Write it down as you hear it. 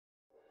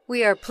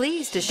We are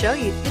pleased to show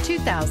you the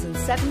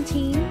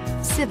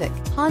 2017 Civic,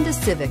 Honda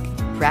Civic.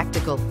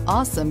 Practical,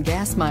 awesome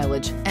gas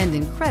mileage, and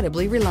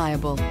incredibly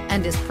reliable,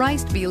 and is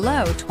priced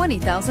below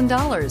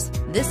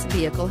 $20,000. This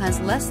vehicle has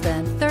less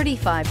than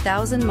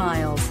 35,000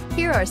 miles.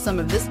 Here are some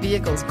of this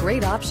vehicle's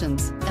great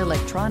options: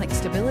 electronic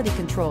stability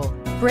control,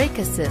 brake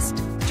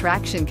assist,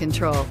 traction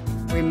control,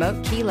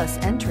 remote keyless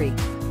entry,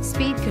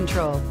 speed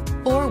control,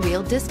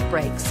 four-wheel disc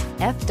brakes,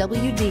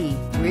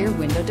 FWD, rear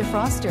window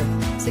defroster,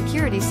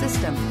 security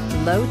system,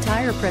 low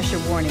tire pressure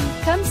warning.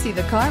 Come see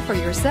the car for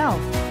yourself.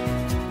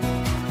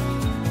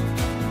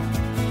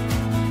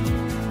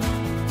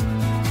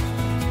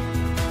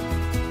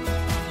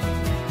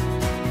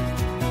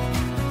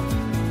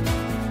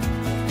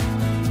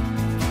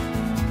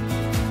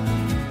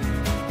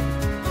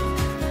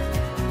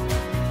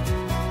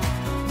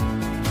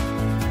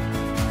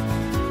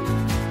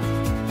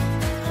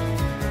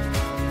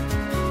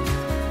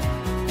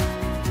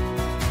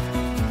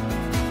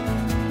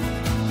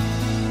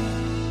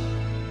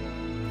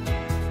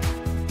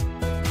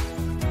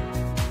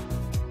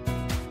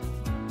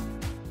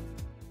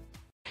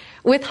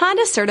 With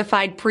Honda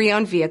certified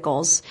pre-owned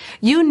vehicles,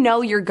 you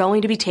know you're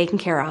going to be taken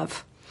care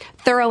of.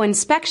 Thorough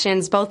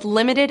inspections, both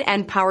limited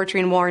and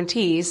powertrain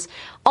warranties,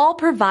 all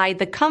provide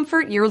the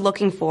comfort you're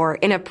looking for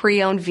in a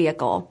pre-owned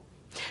vehicle.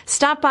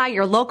 Stop by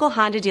your local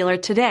Honda dealer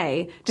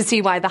today to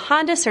see why the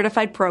Honda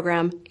certified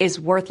program is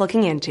worth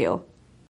looking into.